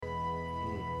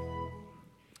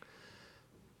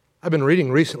I've been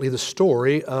reading recently the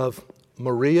story of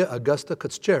Maria Augusta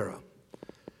Kutschera.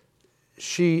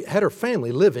 She had her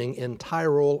family living in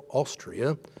Tyrol,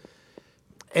 Austria,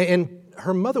 and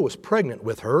her mother was pregnant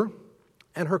with her,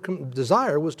 and her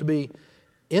desire was to be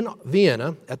in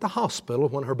Vienna at the hospital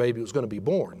when her baby was going to be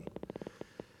born.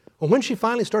 Well, when she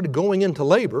finally started going into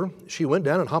labor, she went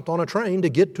down and hopped on a train to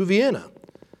get to Vienna.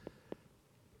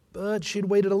 But she'd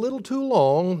waited a little too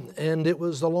long, and it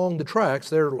was along the tracks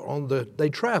they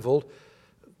traveled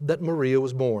that Maria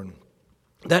was born.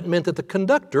 That meant that the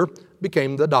conductor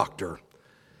became the doctor.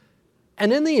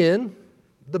 And in the end,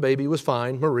 the baby was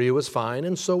fine, Maria was fine,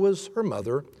 and so was her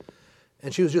mother.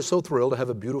 And she was just so thrilled to have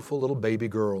a beautiful little baby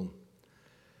girl.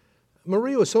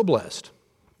 Maria was so blessed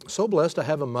to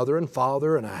have a mother and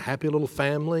father and a happy little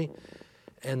family.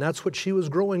 And that's what she was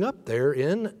growing up there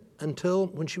in until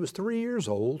when she was 3 years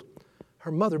old,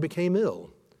 her mother became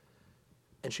ill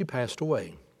and she passed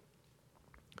away.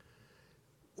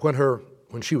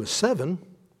 When she was 7,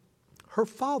 her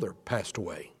father passed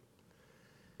away.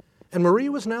 And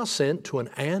Maria was now sent to an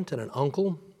aunt and an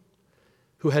uncle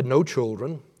who had no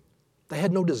children. They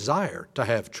had no desire to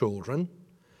have children.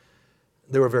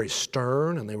 They were very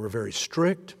stern and they were very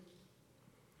strict.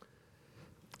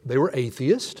 They were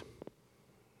atheists.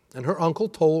 And her uncle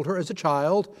told her as a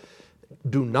child,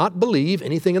 do not believe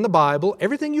anything in the Bible.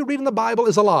 Everything you read in the Bible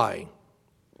is a lie.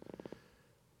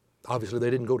 Obviously, they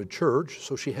didn't go to church,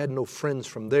 so she had no friends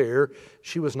from there.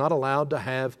 She was not allowed to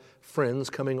have friends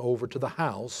coming over to the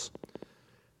house.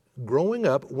 Growing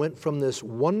up, went from this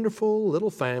wonderful little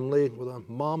family with a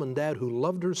mom and dad who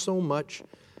loved her so much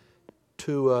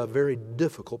to a very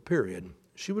difficult period.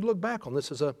 She would look back on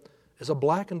this as a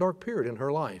black and dark period in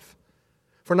her life.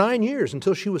 For 9 years,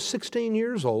 until she was 16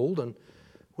 years old, and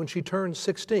when she turned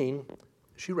 16,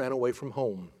 she ran away from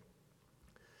home.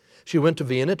 She went to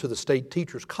Vienna to the State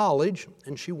Teachers College,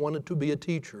 and she wanted to be a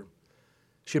teacher.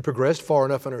 She had progressed far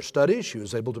enough in her studies. She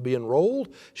was able to be enrolled.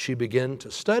 She began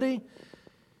to study.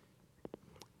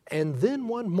 And then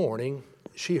one morning,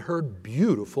 she heard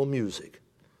beautiful music.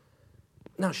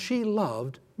 Now, she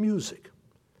loved music.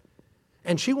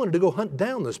 And she wanted to go hunt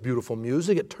down this beautiful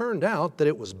music. It turned out that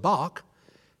it was Bach,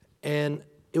 and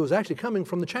it was actually coming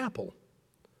from the chapel.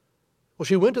 Well,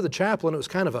 she went to the chapel, and it was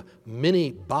kind of a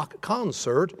mini Bach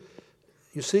concert.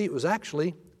 You see, it was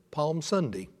actually Palm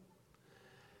Sunday.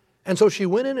 And so she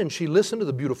went in and she listened to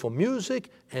the beautiful music,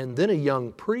 and then a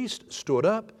young priest stood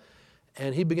up,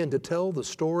 and he began to tell the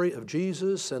story of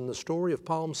Jesus and the story of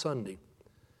Palm Sunday.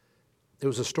 It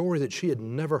was a story that she had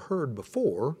never heard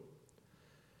before.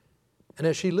 And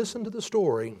as she listened to the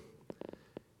story,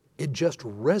 it just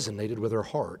resonated with her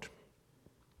heart.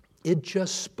 It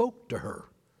just spoke to her.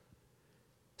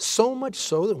 So much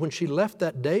so that when she left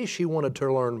that day, she wanted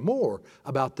to learn more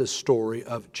about this story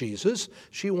of Jesus.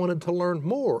 She wanted to learn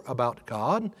more about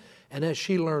God. And as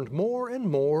she learned more and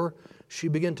more, she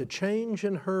began to change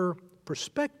in her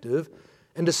perspective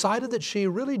and decided that she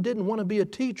really didn't want to be a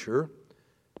teacher.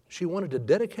 She wanted to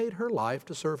dedicate her life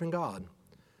to serving God.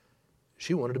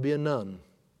 She wanted to be a nun.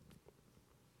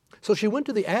 So she went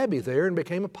to the abbey there and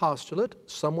became a postulate,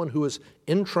 someone who is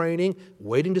in training,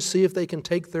 waiting to see if they can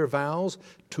take their vows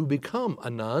to become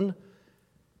a nun.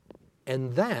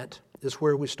 And that is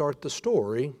where we start the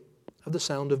story of The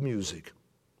Sound of Music.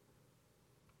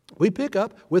 We pick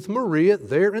up with Maria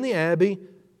there in the abbey,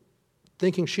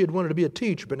 thinking she had wanted to be a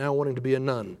teacher, but now wanting to be a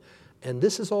nun. And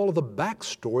this is all of the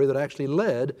backstory that actually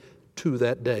led to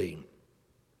that day.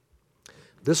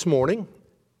 This morning,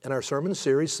 in our sermon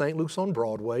series, St. Luke's on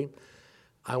Broadway,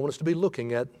 I want us to be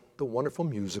looking at the wonderful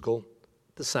musical,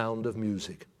 The Sound of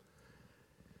Music.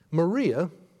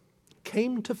 Maria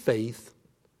came to faith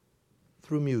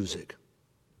through music.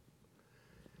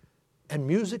 And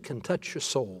music can touch your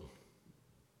soul.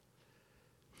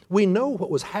 We know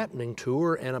what was happening to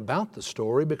her and about the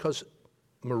story because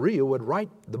Maria would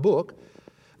write the book,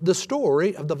 The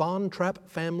Story of the Von Trapp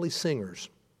Family Singers.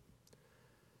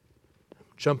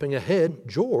 Jumping ahead,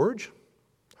 George,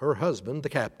 her husband, the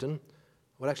captain,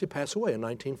 would actually pass away in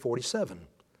 1947.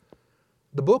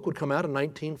 The book would come out in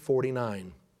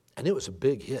 1949, and it was a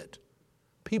big hit.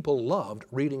 People loved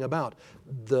reading about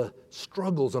the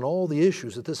struggles and all the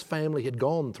issues that this family had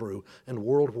gone through in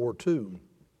World War II.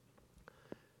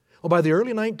 Well, by the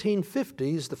early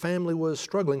 1950s, the family was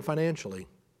struggling financially.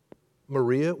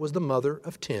 Maria was the mother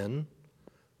of 10,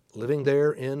 living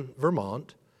there in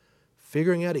Vermont,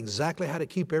 figuring out exactly how to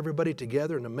keep everybody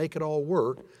together and to make it all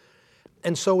work.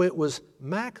 And so it was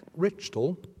Max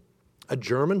Richter, a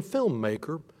German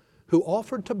filmmaker, who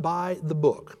offered to buy the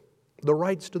book, the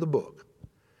rights to the book.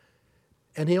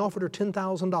 And he offered her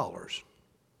 $10,000.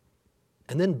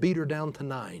 and then beat her down to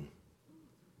 9.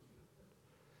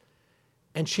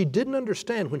 And she didn't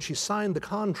understand when she signed the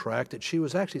contract that she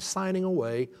was actually signing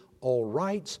away all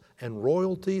rights and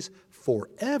royalties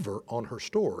forever on her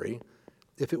story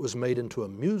if it was made into a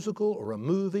musical or a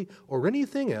movie or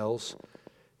anything else.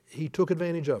 He took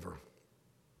advantage of her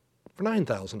for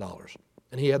 $9,000,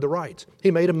 and he had the rights.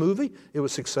 He made a movie. It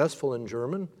was successful in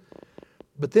German.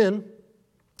 But then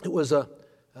it was a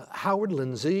Howard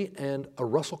Lindsay and a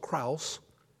Russell Crouse,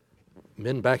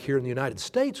 men back here in the United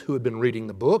States who had been reading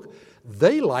the book.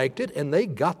 They liked it, and they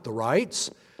got the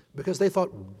rights because they thought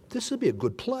this would be a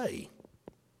good play.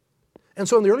 And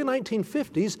so in the early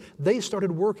 1950s, they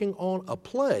started working on a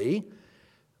play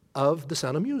of The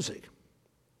Sound of Music.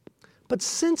 But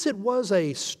since it was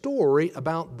a story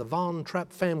about the Von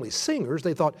Trapp family singers,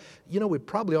 they thought, we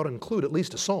probably ought to include at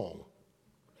least a song.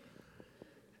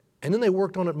 And then they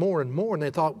worked on it more and more, and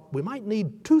they thought, we might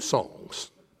need 2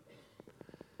 songs.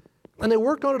 And they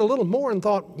worked on it a little more and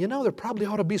thought, there probably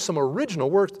ought to be some original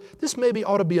work. This maybe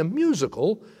ought to be a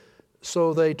musical.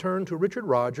 So they turned to Richard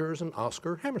Rodgers and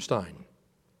Oscar Hammerstein.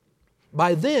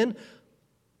 By then,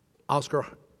 Oscar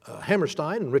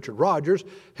Hammerstein and Richard Rodgers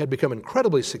had become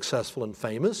incredibly successful and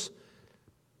famous.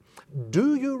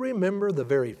 Do you remember the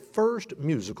very first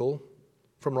musical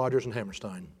from Rodgers and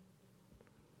Hammerstein?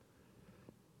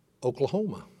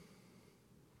 Oklahoma.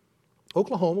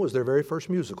 Oklahoma was their very first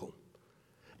musical.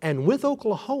 And with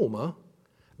Oklahoma,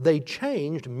 they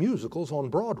changed musicals on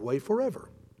Broadway forever.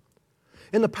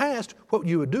 In the past, what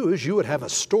you would do is you would have a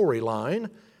storyline,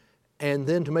 and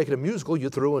then to make it a musical, you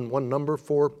threw in one number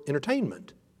for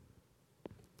entertainment.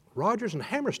 Rodgers and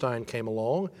Hammerstein came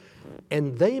along,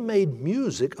 and they made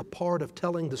music a part of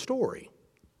telling the story.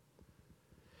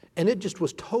 And it just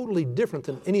was totally different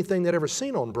than anything they'd ever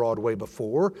seen on Broadway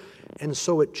before, and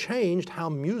so it changed how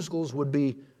musicals would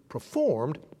be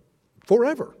performed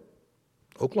forever.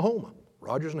 Oklahoma,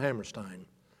 Rodgers and Hammerstein.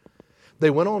 They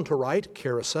went on to write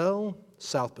Carousel,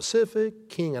 South Pacific,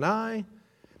 King and I,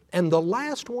 and the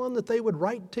last one that they would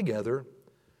write together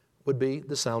would be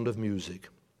The Sound of Music.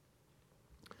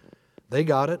 They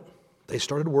got it. They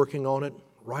started working on it,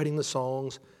 writing the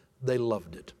songs. They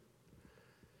loved it.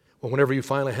 Well, whenever you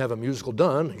finally have a musical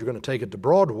done, you're going to take it to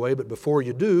Broadway, but before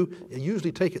you do, you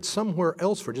usually take it somewhere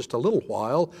else for just a little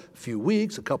while, a few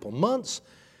weeks, a couple months,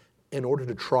 in order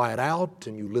to try it out,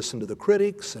 and you listen to the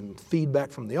critics and feedback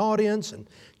from the audience, and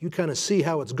you kind of see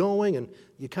how it's going, and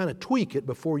you kind of tweak it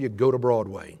before you go to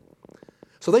Broadway.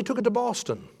 So they took it to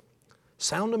Boston.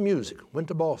 Sound of Music went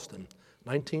to Boston,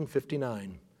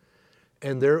 1959.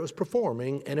 And there it was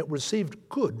performing, and it received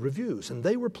good reviews, and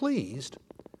they were pleased.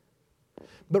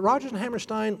 But Rodgers and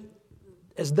Hammerstein,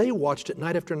 as they watched it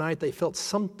night after night, they felt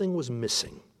something was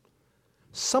missing.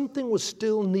 Something was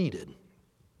still needed.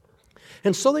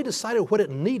 And so they decided what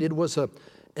it needed was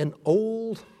an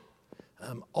old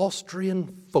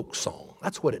Austrian folk song.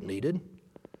 That's what it needed.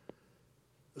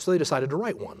 So they decided to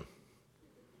write one.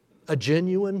 A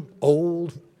genuine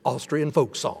old Austrian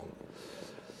folk song.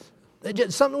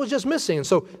 Something was just missing. And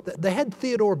so they had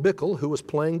Theodore Bikel, who was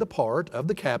playing the part of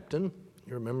the captain.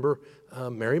 You remember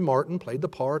Mary Martin played the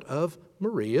part of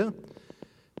Maria.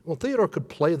 Well, Theodore could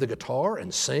play the guitar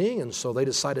and sing, and so they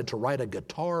decided to write a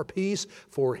guitar piece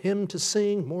for him to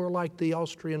sing, more like the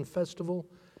Austrian festival.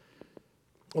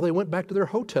 Well, they went back to their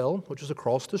hotel, which was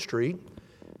across the street.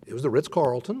 It was the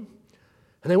Ritz-Carlton.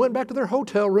 And they went back to their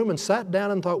hotel room and sat down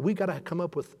and thought, we got to come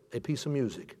up with a piece of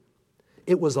music.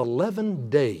 It was 11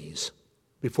 days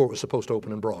before it was supposed to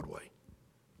open in Broadway.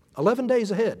 11 days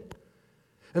ahead.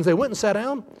 And they went and sat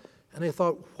down, and they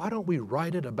thought, why don't we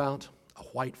write it about a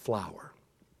white flower?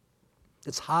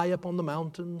 It's high up on the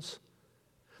mountains,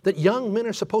 that young men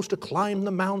are supposed to climb the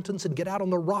mountains and get out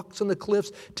on the rocks and the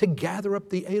cliffs to gather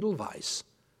up the edelweiss.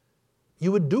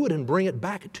 You would do it and bring it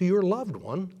back to your loved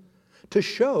one to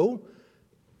show,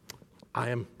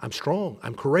 I'm strong,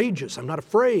 I'm courageous, I'm not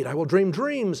afraid, I will dream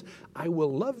dreams, I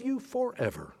will love you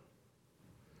forever.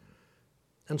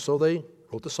 And so they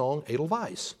wrote the song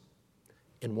Edelweiss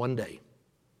in one day.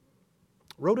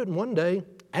 Wrote it in one day,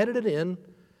 added it in,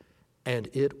 and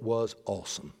it was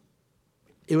awesome.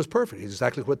 It was perfect,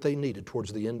 exactly what they needed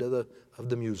towards the end of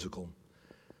the musical.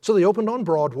 So they opened on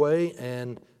Broadway,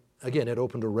 and again, it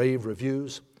opened to rave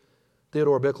reviews.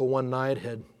 Theodore Bikel one night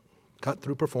had got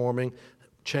through performing,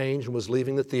 changed, and was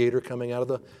leaving the theater, coming out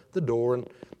of the door. And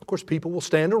of course, people will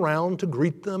stand around to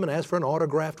greet them and ask for an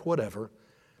autograph, whatever.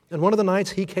 And one of the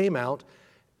nights he came out,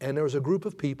 and there was a group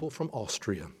of people from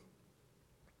Austria.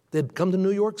 They'd come to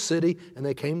New York City, and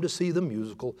they came to see the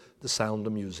musical, The Sound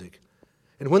of Music.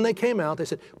 And when they came out, they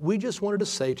said, we just wanted to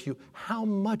say to you how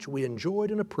much we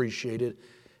enjoyed and appreciated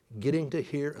getting to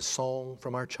hear a song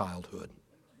from our childhood.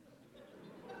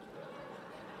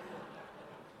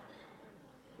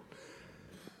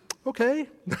 Okay.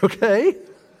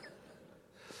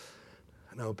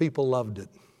 I know people loved it.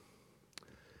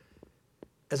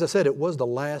 As I said, it was the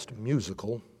last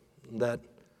musical that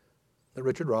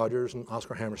Richard Rodgers and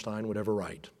Oscar Hammerstein would ever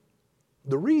write.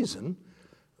 The reason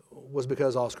was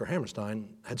because Oscar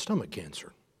Hammerstein had stomach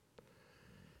cancer.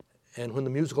 And when the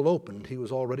musical opened, he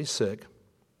was already sick,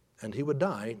 and he would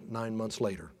die 9 months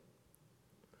later.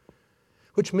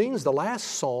 Which means the last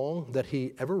song that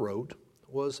he ever wrote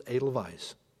was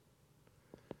Edelweiss.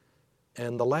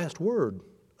 And the last word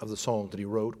of the song that he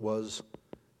wrote was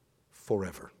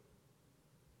forever.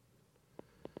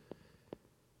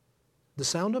 The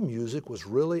Sound of Music was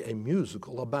really a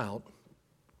musical about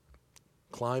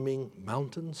climbing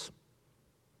mountains,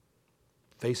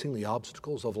 facing the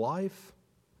obstacles of life,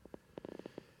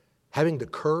 having the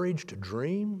courage to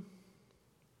dream,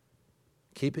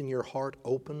 keeping your heart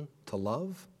open to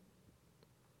love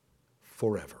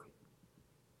forever.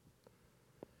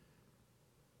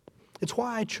 It's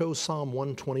why I chose Psalm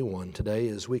 121 today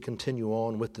as we continue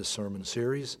on with this sermon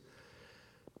series.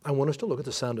 I want us to look at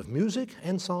the sound of music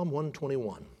and Psalm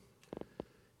 121.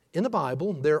 In the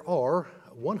Bible, there are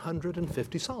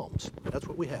 150 Psalms. That's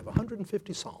what we have,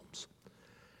 150 Psalms.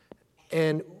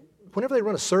 And whenever they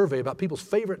run a survey about people's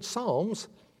favorite Psalms,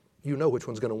 you know which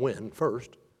one's going to win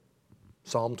first.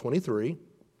 Psalm 23,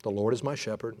 the Lord is my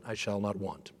shepherd, I shall not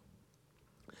want.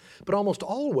 But almost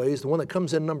always, the one that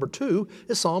comes in number 2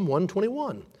 is Psalm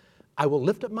 121. I will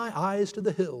lift up my eyes to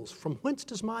the hills. From whence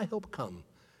does my help come?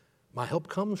 My help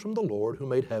comes from the Lord who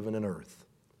made heaven and earth.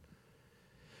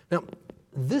 Now,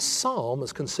 this psalm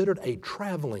is considered a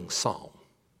traveling psalm.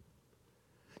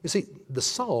 You see, the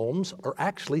psalms are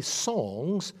actually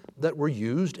songs that were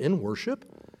used in worship,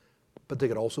 but they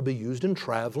could also be used in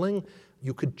traveling.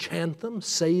 You could chant them,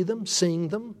 say them, sing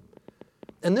them.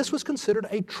 And this was considered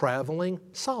a traveling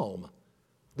psalm,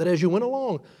 that as you went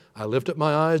along, I lift up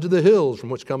my eyes to the hills from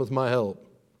which cometh my help.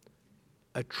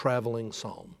 A traveling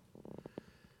psalm.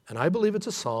 And I believe it's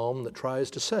a psalm that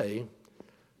tries to say,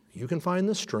 you can find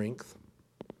the strength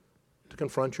to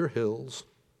confront your hills,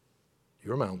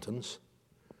 your mountains.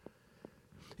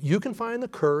 You can find the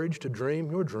courage to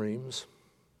dream your dreams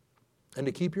and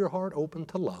to keep your heart open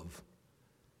to love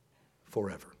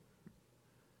forever.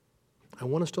 I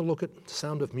want us to look at the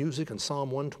sound of music in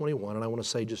Psalm 121, and I want to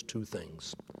say just 2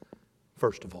 things.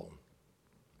 First of all,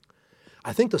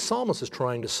 I think the psalmist is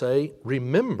trying to say,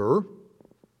 remember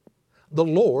the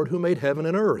Lord who made heaven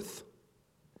and earth.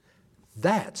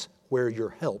 That's where your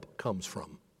help comes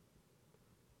from.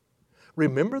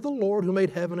 Remember the Lord who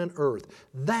made heaven and earth.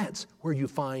 That's where you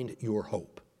find your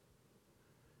hope.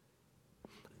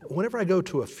 Whenever I go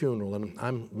to a funeral, and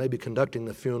I'm maybe conducting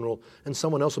the funeral, and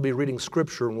someone else will be reading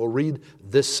Scripture and will read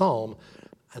this psalm,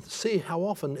 I see how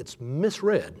often it's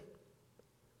misread.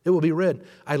 It will be read,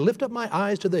 I lift up my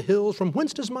eyes to the hills, from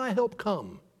whence does my help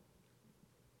come?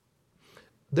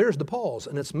 There's the pause,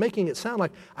 and it's making it sound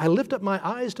like, I lift up my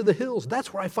eyes to the hills.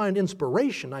 That's where I find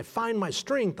inspiration. I find my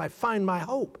strength. I find my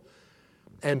hope.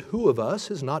 And who of us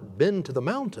has not been to the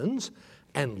mountains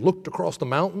and looked across the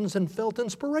mountains and felt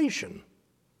inspiration?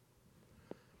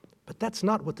 But that's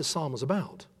not what the psalm is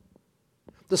about.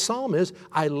 The psalm is,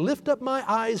 I lift up my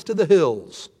eyes to the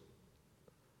hills.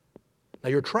 Now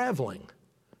you're traveling.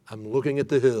 I'm looking at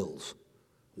the hills,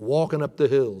 walking up the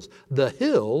hills. The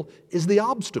hill is the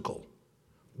obstacle.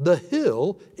 The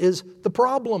hill is the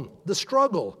problem, the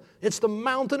struggle. It's the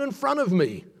mountain in front of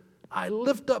me. I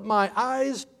lift up my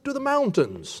eyes to the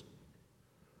mountains.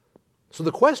 So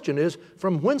the question is,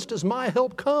 from whence does my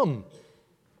help come?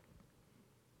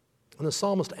 And the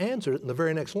psalmist answered it in the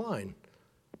very next line.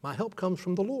 My help comes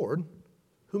from the Lord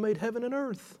who made heaven and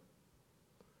earth.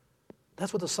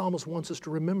 That's what the psalmist wants us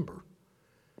to remember.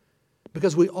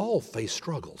 Because we all face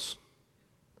struggles.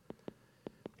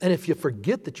 And if you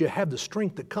forget that you have the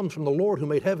strength that comes from the Lord who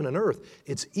made heaven and earth,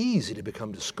 it's easy to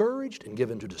become discouraged and give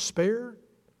into despair.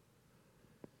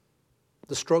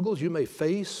 The struggles you may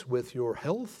face with your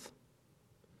health,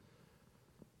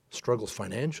 struggles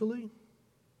financially,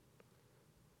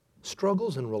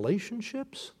 struggles in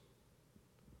relationships.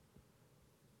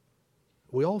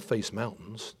 We all face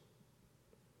mountains.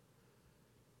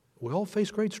 We all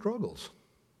face great struggles.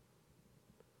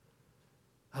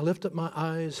 I lift up my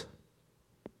eyes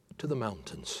to the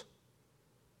mountains.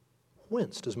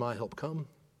 Whence does my help come?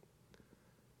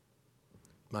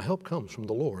 My help comes from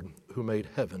the Lord who made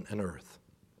heaven and earth.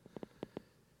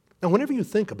 Now, whenever you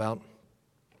think about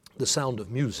the sound of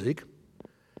music,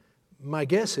 my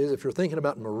guess is if you're thinking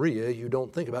about Maria, you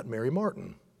don't think about Mary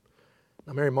Martin.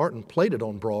 Now, Mary Martin played it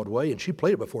on Broadway, and she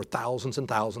played it before thousands and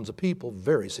thousands of people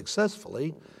very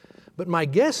successfully. But my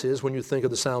guess is when you think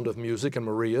of The Sound of Music and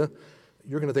Maria,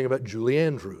 you're going to think about Julie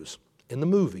Andrews in the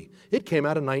movie. It came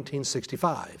out in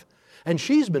 1965, and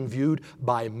she's been viewed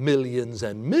by millions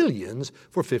and millions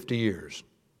for 50 years.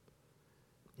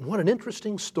 And what an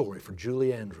interesting story for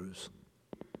Julie Andrews.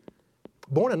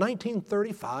 Born in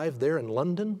 1935 there in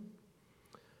London.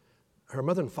 Her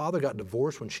mother and father got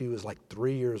divorced when she was like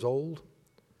 3 years old.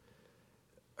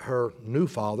 Her new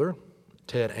father,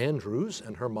 Ted Andrews,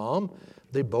 and her mom,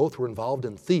 they both were involved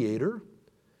in theater,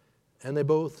 and they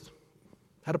both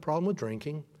had a problem with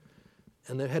drinking,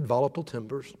 and they had volatile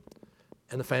tempers,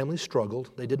 and the family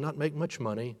struggled. They did not make much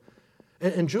money.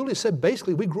 And Julie said,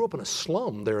 basically, we grew up in a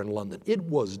slum there in London. It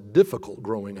was difficult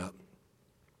growing up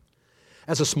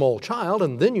as a small child,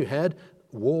 and then you had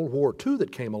World War II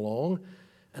that came along,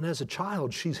 and as a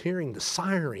child, she's hearing the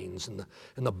sirens and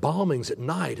the bombings at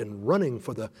night and running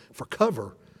for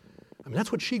cover. I mean,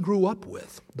 that's what she grew up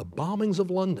with, the bombings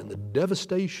of London, the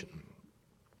devastation.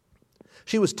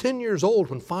 She was 10 years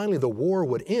old when finally the war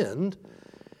would end,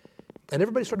 and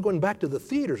everybody started going back to the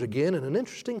theaters again, and an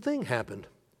interesting thing happened.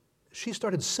 She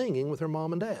started singing with her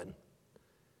mom and dad.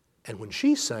 And when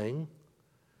she sang,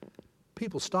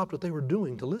 people stopped what they were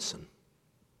doing to listen.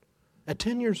 At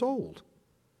 10 years old.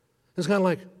 It's kind of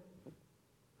like,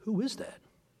 who is that?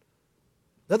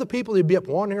 The other people, they'd be up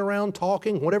wandering around,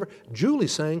 talking, whatever. Julie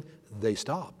sang, they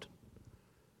stopped.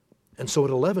 And so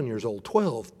at 11 years old,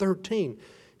 12, 13,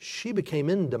 she became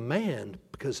in demand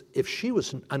because if she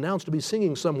was announced to be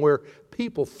singing somewhere,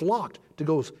 people flocked to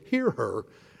go hear her.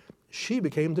 She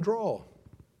became the draw.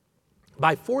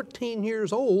 By 14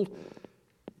 years old,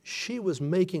 she was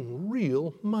making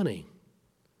real money.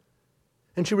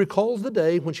 And she recalls the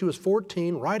day when she was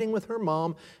 14, riding with her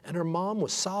mom, and her mom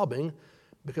was sobbing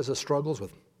because of struggles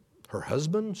with her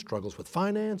husband, struggles with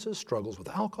finances, struggles with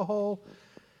alcohol.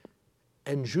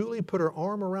 And Julie put her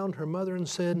arm around her mother and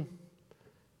said,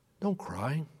 "Don't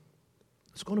cry.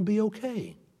 It's going to be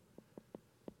okay.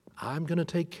 I'm going to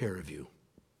take care of you.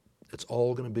 It's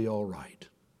all going to be all right."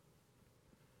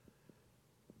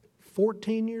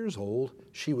 14 years old,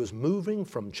 she was moving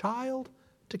from child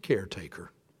to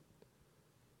caretaker.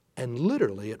 And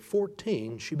literally at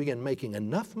 14, she began making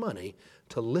enough money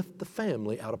to lift the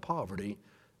family out of poverty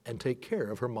and take care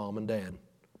of her mom and dad.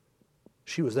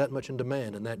 She was that much in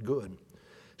demand and that good.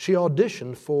 She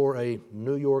auditioned for a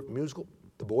New York musical,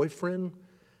 The Boyfriend.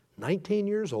 19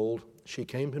 years old, she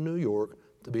came to New York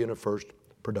to be in her first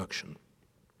production.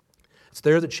 It's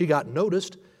there that she got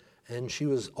noticed, and she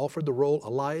was offered the role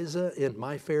Eliza in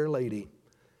My Fair Lady.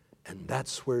 And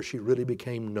that's where she really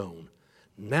became known.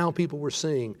 Now people were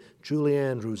seeing Julie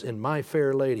Andrews in My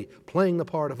Fair Lady, playing the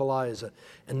part of Eliza.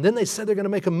 And then they said they're going to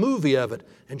make a movie of it,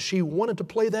 and she wanted to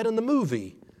play that in the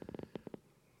movie.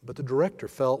 But the director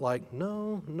felt like,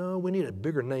 no, we need a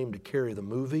bigger name to carry the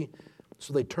movie.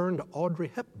 So they turned to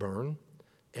Audrey Hepburn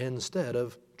instead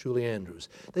of Julie Andrews.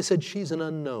 They said she's an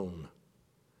unknown.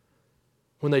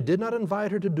 When they did not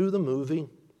invite her to do the movie,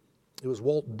 it was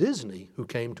Walt Disney who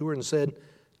came to her and said,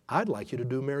 "I'd like you to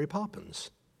do Mary Poppins."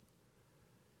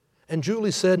 And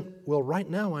Julie said, "Well, right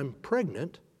now I'm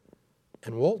pregnant."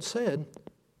 And Walt said,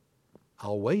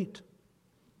 "I'll wait."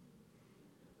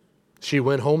 She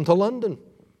went home to London.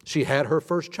 She had her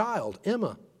first child,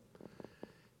 Emma.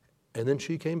 And then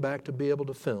she came back to be able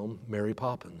to film Mary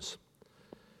Poppins.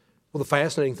 Well, the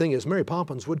fascinating thing is Mary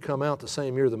Poppins would come out the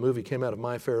same year the movie came out of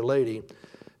My Fair Lady.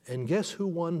 And guess who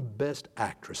won Best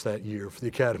Actress that year for the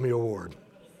Academy Award?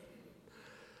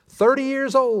 30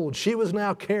 years old, she was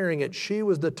now carrying it. She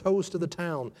was the toast of the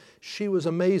town. She was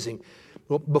amazing.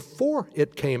 Well, before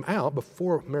it came out,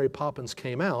 before Mary Poppins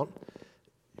came out,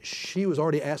 she was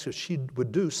already asked if she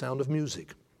would do Sound of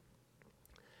Music.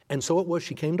 And so it was,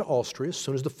 she came to Austria. As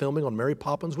soon as the filming on Mary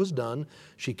Poppins was done,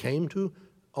 she came to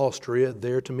Austria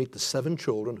there to meet the 7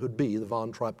 children who'd be the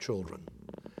Von Trapp children.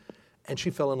 And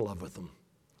she fell in love with them.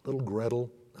 Little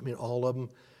Gretel, all of them.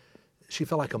 She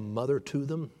felt like a mother to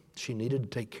them. She needed to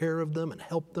take care of them and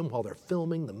help them while they're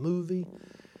filming the movie.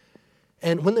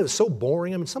 And when they were so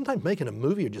boring, sometimes making a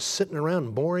movie, you're just sitting around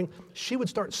and boring, she would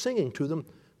start singing to them,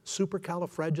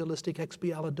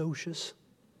 Supercalifragilisticexpialidocious.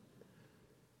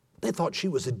 They thought she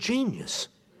was a genius.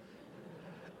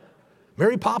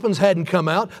 Mary Poppins hadn't come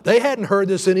out. They hadn't heard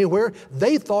this anywhere.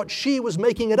 They thought she was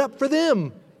making it up for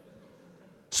them.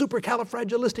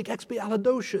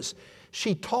 Supercalifragilisticexpialidocious.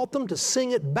 She taught them to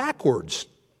sing it backwards.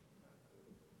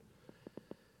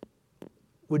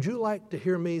 Would you like to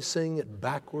hear me sing it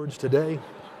backwards today?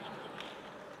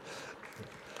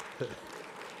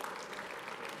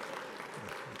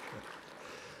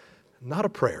 Not a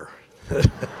prayer.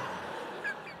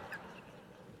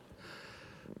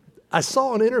 I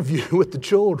saw an interview with the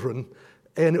children,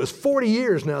 and it was 40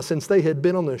 years now since they had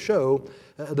been on the show,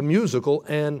 the musical,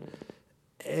 and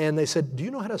they said, do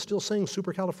you know how to still sing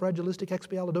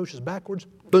supercalifragilisticexpialidocious backwards?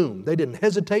 Boom. They didn't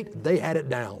hesitate. They had it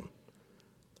down.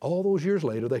 All those years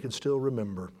later, they could still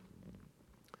remember.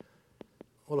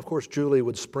 Well, of course, Julie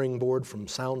would springboard from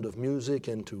Sound of Music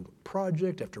into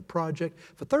project after project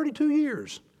for 32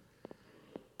 years.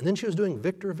 And then she was doing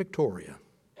Victor Victoria.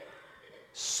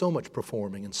 So much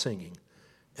performing and singing.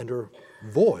 And her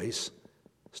voice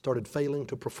started failing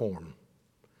to perform.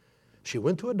 She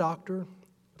went to a doctor.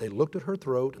 They looked at her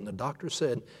throat, and the doctor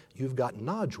said, you've got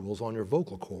nodules on your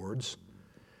vocal cords,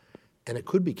 and it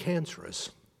could be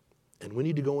cancerous, and we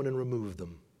need to go in and remove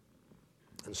them.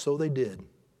 And so they did.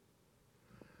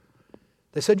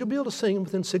 They said, you'll be able to sing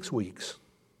within 6 weeks.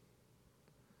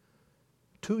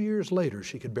 2 years later,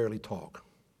 she could barely talk.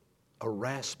 A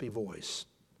raspy voice.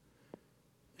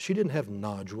 She didn't have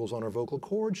nodules on her vocal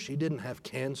cords. She didn't have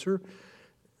cancer.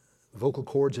 Vocal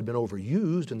cords had been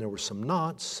overused, and there were some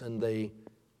knots, and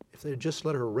if they had just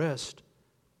let her rest,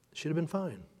 she'd have been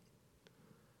fine.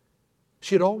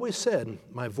 She had always said,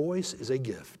 my voice is a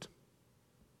gift.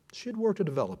 She had worked to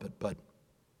develop it, but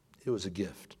it was a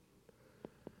gift.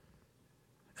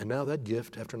 And now that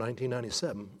gift, after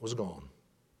 1997, was gone.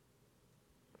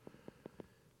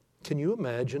 Can you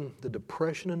imagine the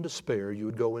depression and despair you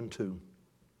would go into?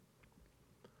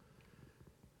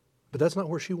 But that's not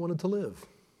where she wanted to live.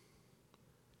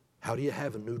 How do you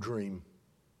have a new dream?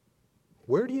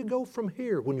 Where do you go from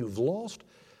here when you've lost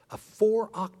a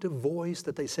 4-octave voice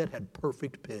that they said had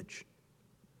perfect pitch?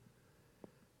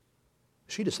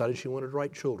 She decided she wanted to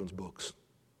write children's books.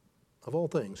 Of all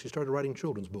things, she started writing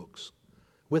children's books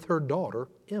with her daughter,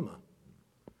 Emma.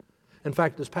 In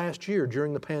fact, this past year,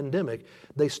 during the pandemic,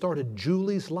 they started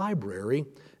Julie's Library,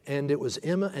 and it was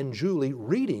Emma and Julie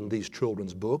reading these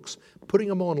children's books, putting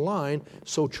them online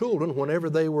so children, whenever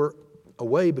they were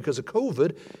away because of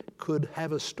COVID, could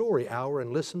have a story hour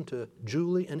and listen to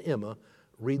Julie and Emma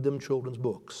read them children's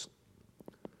books.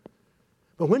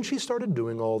 But when she started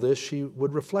doing all this, she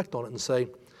would reflect on it and say,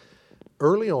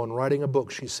 early on writing a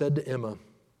book, she said to Emma,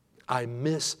 I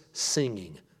miss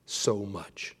singing so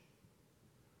much.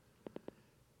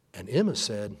 And Emma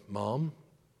said, Mom,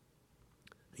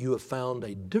 you have found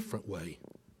a different way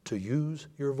to use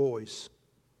your voice.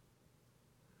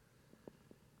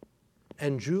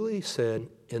 And Julie said,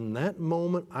 in that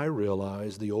moment I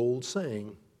realized the old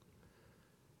saying,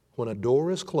 when a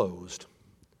door is closed,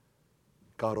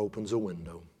 God opens a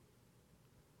window.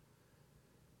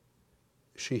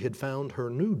 She had found her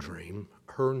new dream,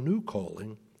 her new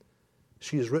calling.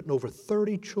 She has written over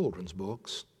 30 children's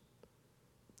books.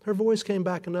 Her voice came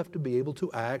back enough to be able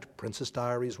to act. Princess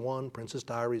Diaries 1, Princess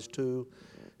Diaries 2.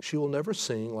 She will never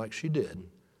sing like she did.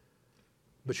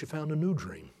 But she found a new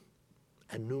dream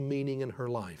and new meaning in her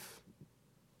life.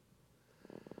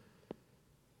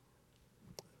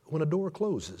 When a door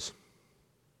closes,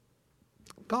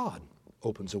 God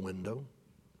opens a window.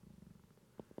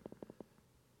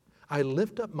 I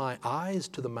lift up my eyes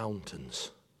to the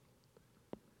mountains.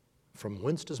 From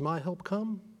whence does my help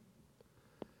come?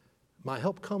 My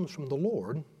help comes from the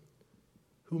Lord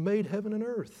who made heaven and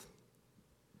earth.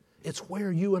 It's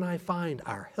where you and I find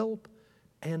our help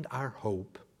and our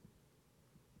hope.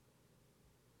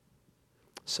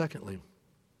 Secondly,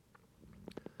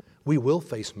 we will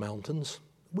face mountains.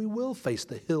 We will face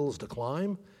the hills to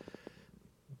climb.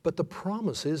 But the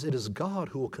promise is it is God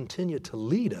who will continue to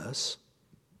lead us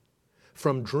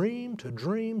from dream to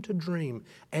dream to dream,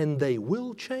 and they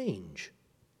will change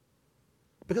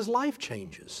because life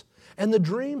changes. And the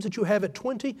dreams that you have at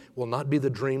 20 will not be the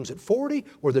dreams at 40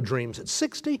 or the dreams at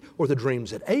 60 or the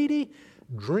dreams at 80.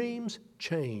 Dreams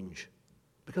change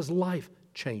because life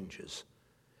changes.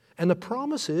 And the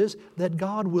promise is that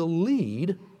God will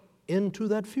lead into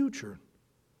that future.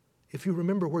 If you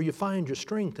remember where you find your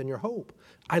strength and your hope.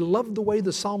 I love the way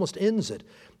the psalmist ends it.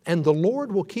 And the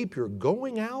Lord will keep your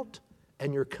going out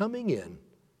and your coming in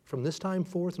from this time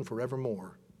forth and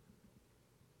forevermore.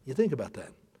 You think about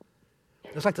that.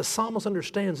 It's like the psalmist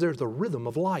understands there's the rhythm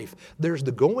of life. There's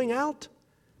the going out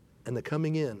and the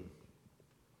coming in.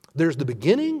 There's the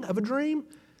beginning of a dream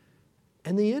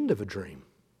and the end of a dream.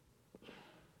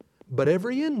 But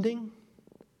every ending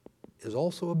is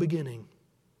also a beginning.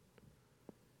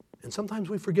 And sometimes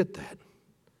we forget that.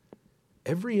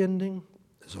 Every ending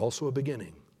is also a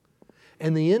beginning.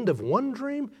 And the end of one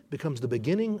dream becomes the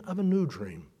beginning of a new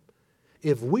dream.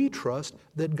 If we trust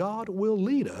that God will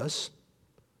lead us,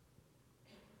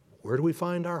 where do we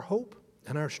find our hope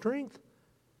and our strength?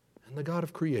 and the God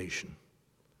of creation,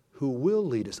 who will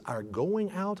lead us, our going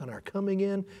out and our coming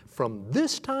in from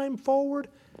this time forward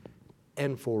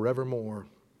and forevermore.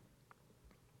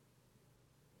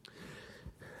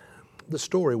 The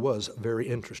story was very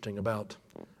interesting about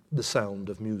the sound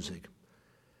of music.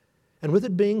 And with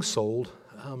it being sold,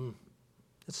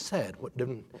 it's sad what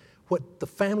the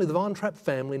Von Trapp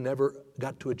family never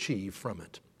got to achieve from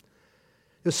it.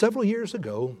 It was several years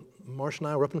ago, Marcia and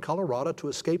I were up in Colorado to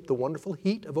escape the wonderful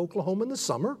heat of Oklahoma in the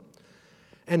summer.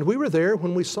 And we were there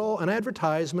when we saw an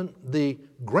advertisement, the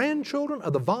grandchildren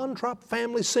of the Von Trapp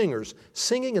family singers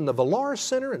singing in the Villar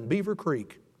Center in Beaver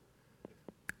Creek.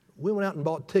 We went out and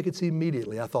bought tickets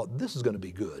immediately. I thought, this is going to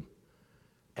be good.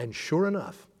 And sure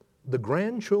enough, the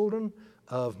grandchildren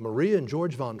of Maria and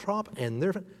George Von Trapp, and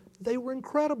they were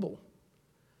incredible.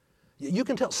 You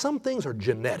can tell some things are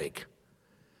genetic.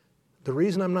 The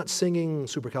reason I'm not singing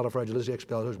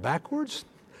Supercalifragilisticexpialidocious backwards,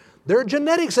 there are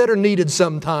genetics that are needed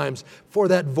sometimes for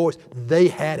that voice. They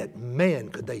had it. Man,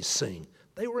 could they sing.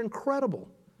 They were incredible.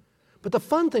 But the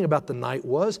fun thing about the night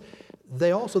was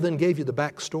they also then gave you the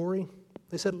backstory.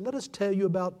 They said, let us tell you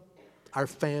about our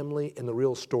family and the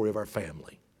real story of our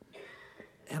family.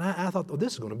 And I thought, oh,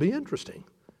 this is going to be interesting.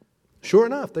 Sure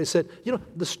enough, they said,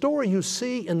 the story you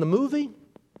see in the movie,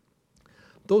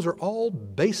 those are all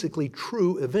basically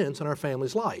true events in our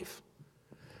family's life.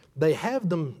 They have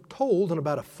them told in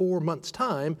about a 4 months'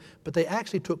 time, but they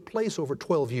actually took place over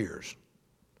 12 years.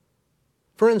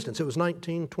 For instance, it was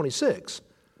 1926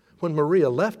 when Maria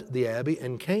left the Abbey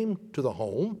and came to the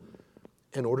home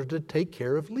in order to take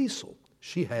care of Liesel.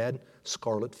 She had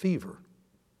scarlet fever.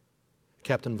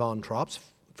 Captain Von Trapp's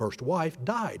first wife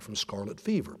died from scarlet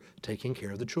fever, taking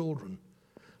care of the children.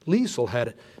 Liesel had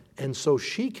it, and so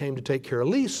she came to take care of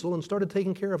Liesel and started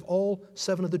taking care of all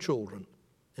 7 of the children,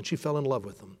 and she fell in love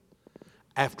with them.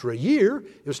 After a year,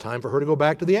 it was time for her to go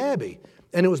back to the Abbey,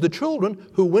 and it was the children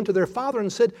who went to their father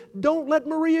and said, don't let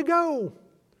Maria go.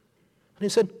 And he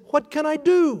said, what can I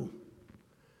do?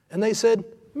 And they said,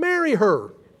 marry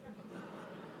her.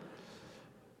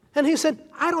 And he said,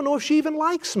 I don't know if she even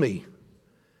likes me.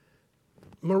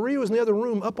 Maria was in the other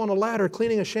room up on a ladder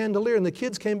cleaning a chandelier, and the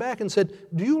kids came back and said,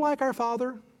 do you like our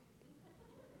father?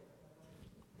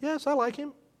 Yes, I like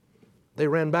him. They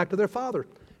ran back to their father.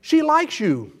 She likes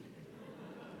you.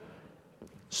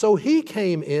 So he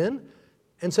came in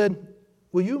and said,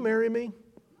 will you marry me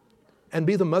and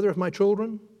be the mother of my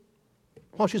children?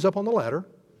 While she's up on the ladder.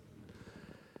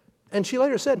 And she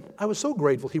later said, I was so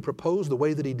grateful he proposed the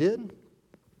way that he did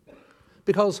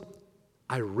because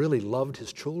I really loved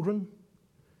his children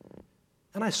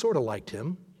and I sort of liked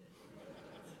him.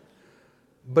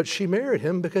 But she married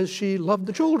him because she loved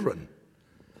the children.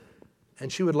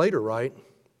 And she would later write,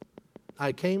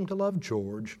 I came to love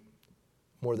George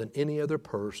more than any other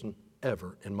person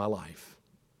ever in my life.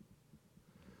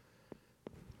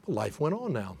 Life went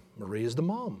on now. Maria's the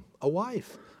mom, a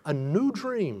wife, a new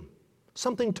dream,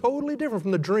 something totally different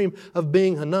from the dream of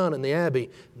being a nun in the Abbey.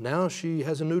 Now she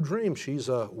has a new dream. She's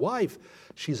a wife.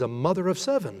 She's a mother of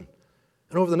 7.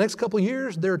 And over the next couple of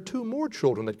years, there are 2 more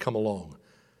children that come along.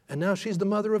 And now she's the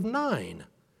mother of 9.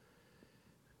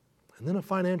 And then a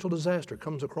financial disaster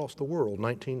comes across the world.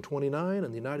 1929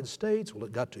 in the United States. Well,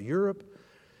 it got to Europe.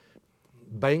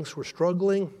 Banks were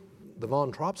struggling. The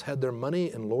Von Trapps had their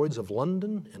money in Lloyd's of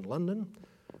London,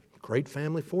 Great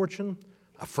family fortune.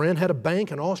 A friend had a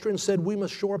bank in Austria and said, we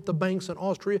must shore up the banks in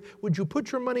Austria. Would you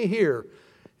put your money here?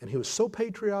 And he was so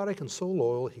patriotic and so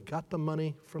loyal, he got the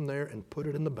money from there and put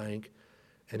it in the bank,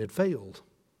 and it failed,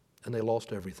 and they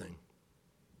lost everything.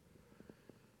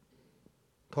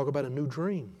 Talk about a new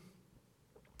dream,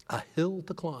 a hill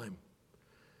to climb.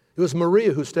 It was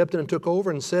Maria who stepped in and took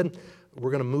over and said,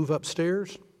 we're going to move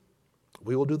upstairs.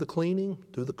 We will do the cleaning,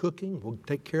 do the cooking. We'll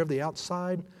take care of the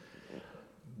outside.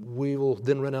 We will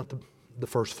then rent out the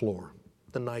first floor,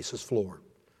 the nicest floor.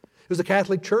 It was the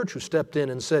Catholic Church who stepped in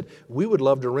and said, we would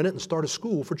love to rent it and start a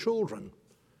school for children.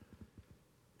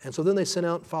 And so then they sent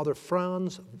out Father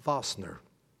Franz Vossner.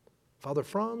 Father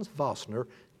Franz Vossner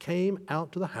came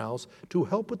out to the house to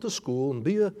help with the school and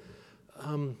be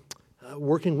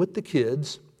working with the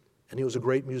kids, and he was a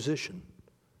great musician.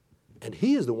 And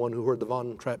he is the one who heard the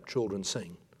Von Trapp children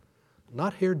sing,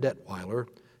 not Herr Detweiler.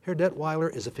 Herr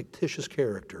Detweiler is a fictitious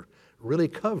character, really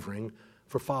covering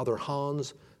for Father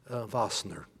Hans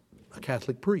Vossner, a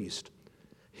Catholic priest.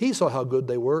 He saw how good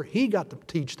they were. He got to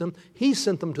teach them. He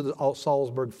sent them to the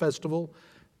Salzburg Festival,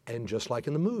 and just like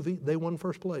in the movie, they won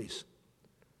first place.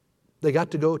 They got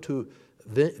to go to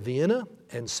Vienna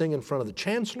and sing in front of the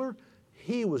chancellor.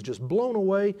 He was just blown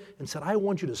away and said, I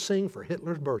want you to sing for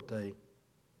Hitler's birthday.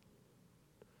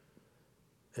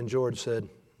 And George said,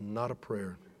 Not a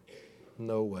prayer.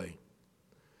 No way.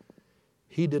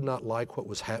 He did not like what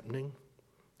was happening.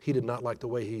 He did not like the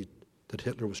way that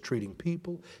Hitler was treating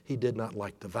people. He did not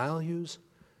like the values.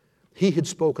 He had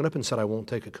spoken up and said, I won't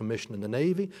take a commission in the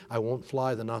Navy. I won't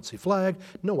fly the Nazi flag.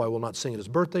 No, I will not sing at his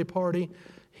birthday party.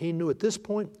 He knew at this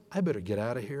point, I better get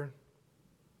out of here.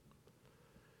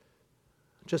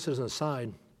 Just as an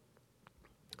aside,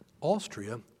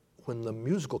 Austria, when the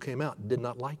musical came out, did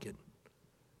not like it.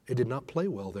 It did not play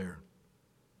well there.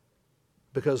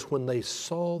 Because when they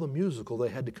saw the musical, they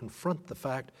had to confront the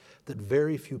fact that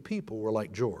very few people were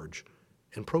like George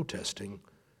and protesting.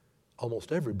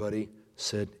 Almost everybody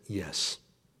said yes.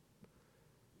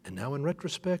 And now in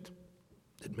retrospect,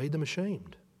 it made them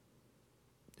ashamed.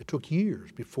 It took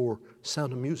years before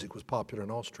Sound of Music was popular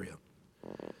in Austria.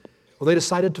 Well, they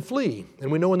decided to flee.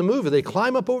 And we know in the movie they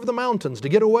climb up over the mountains to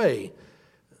get away.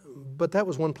 But that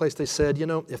was one place they said,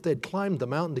 if they'd climbed the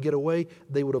mountain to get away,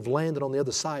 they would have landed on the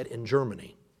other side in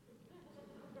Germany.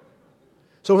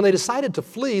 So when they decided to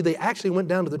flee, they actually went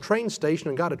down to the train station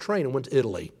and got a train and went to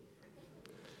Italy.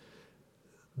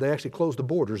 They actually closed the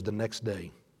borders the next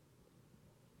day.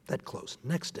 That close,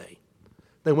 next day.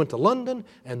 They went to London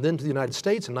and then to the United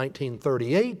States in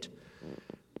 1938.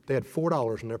 They had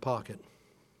 $4 in their pocket.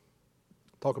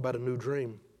 Talk about a new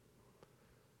dream.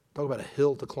 Talk about a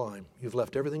hill to climb. You've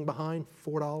left everything behind,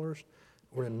 $4.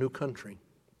 We're in a new country.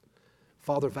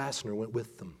 Father Vassner went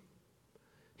with them.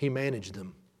 He managed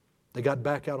them. They got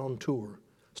back out on tour,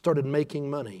 started making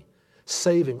money,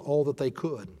 saving all that they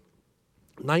could.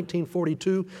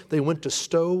 1942, they went to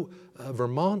Stowe,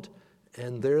 Vermont,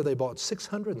 and there they bought a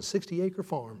 660-acre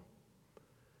farm.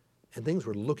 And things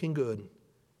were looking good.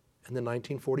 And then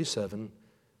 1947,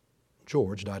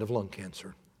 George died of lung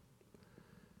cancer.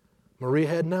 Maria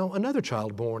had now another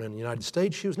child born in the United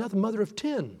States. She was now the mother of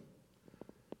 10.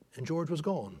 And George was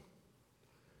gone.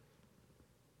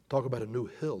 Talk about a new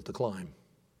hill to climb.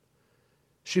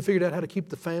 She figured out how to keep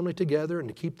the family together and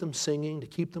to keep them singing, to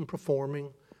keep them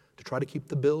performing, to try to keep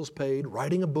the bills paid,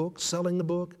 writing a book, selling the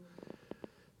book.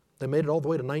 They made it all the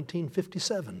way to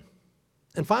 1957.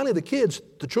 And finally the kids,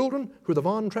 the children, who are the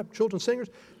Von Trapp children singers,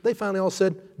 they finally all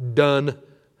said, done.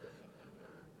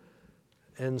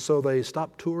 And so they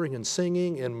stopped touring and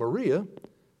singing, and Maria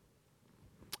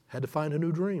had to find a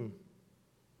new dream.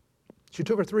 She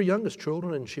took her 3 youngest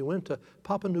children and she went to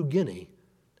Papua New Guinea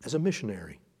as a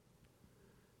missionary.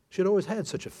 She had always had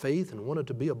such a faith and wanted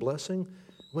to be a blessing.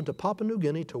 Went to Papua New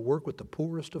Guinea to work with the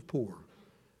poorest of poor.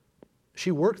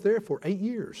 She worked there for 8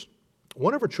 years.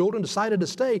 One of her children decided to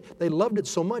stay. They loved it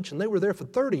so much, and they were there for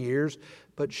 30 years,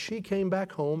 but she came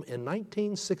back home in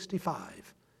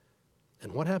 1965.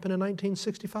 And what happened in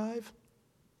 1965?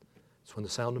 It's when the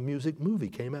Sound of Music movie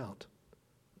came out.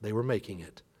 They were making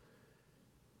it.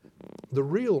 The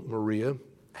real Maria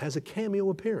has a cameo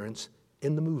appearance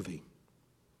in the movie.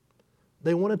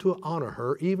 They wanted to honor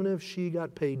her even if she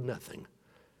got paid nothing.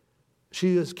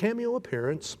 She has cameo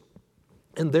appearance,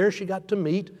 and there she got to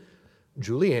meet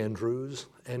Julie Andrews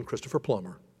and Christopher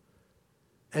Plummer.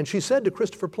 And she said to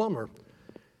Christopher Plummer,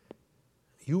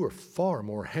 "You are far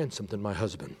more handsome than my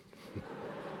husband."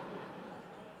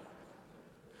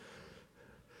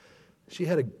 She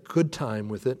had a good time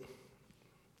with it.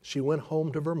 She went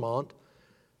home to Vermont.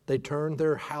 They turned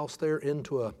their house there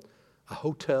into a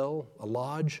hotel, a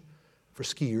lodge for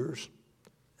skiers.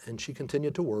 And she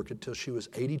continued to work until she was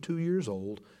 82 years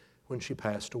old when she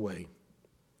passed away.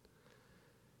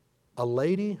 A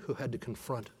lady who had to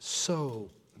confront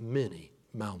so many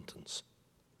mountains,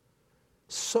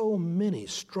 so many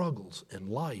struggles in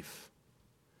life.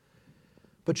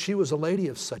 But she was a lady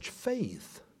of such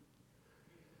faith.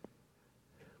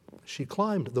 She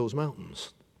climbed those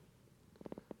mountains.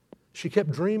 She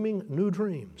kept dreaming new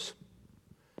dreams.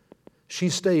 She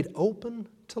stayed open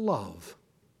to love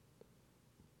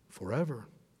forever.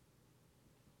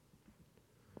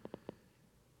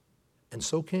 And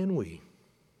so can we.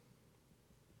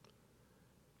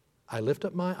 I lift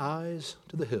up my eyes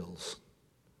to the hills,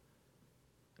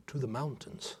 to the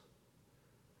mountains.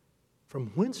 From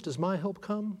whence does my help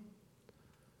come?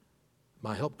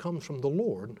 My help comes from the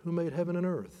Lord who made heaven and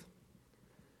earth.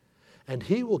 And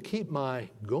He will keep my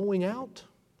going out,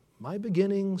 my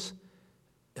beginnings,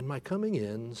 and my coming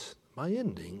ins, my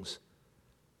endings.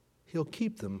 He'll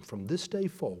keep them from this day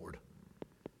forward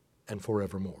and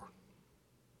forevermore.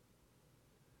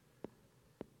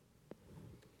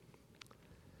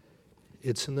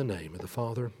 It's in the name of the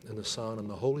Father, and the Son, and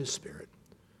the Holy Spirit.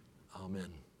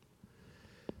 Amen.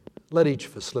 Let each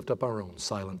of us lift up our own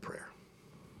silent prayer.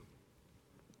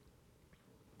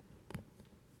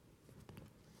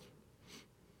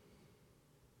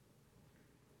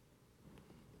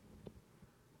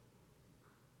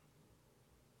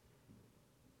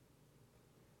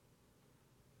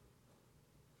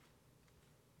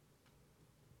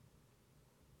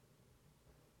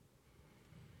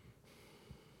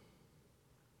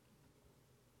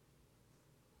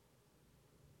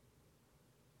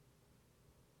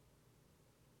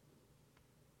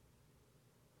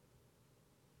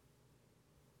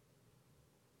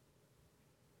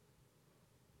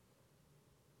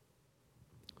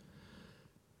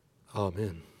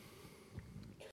 Amen.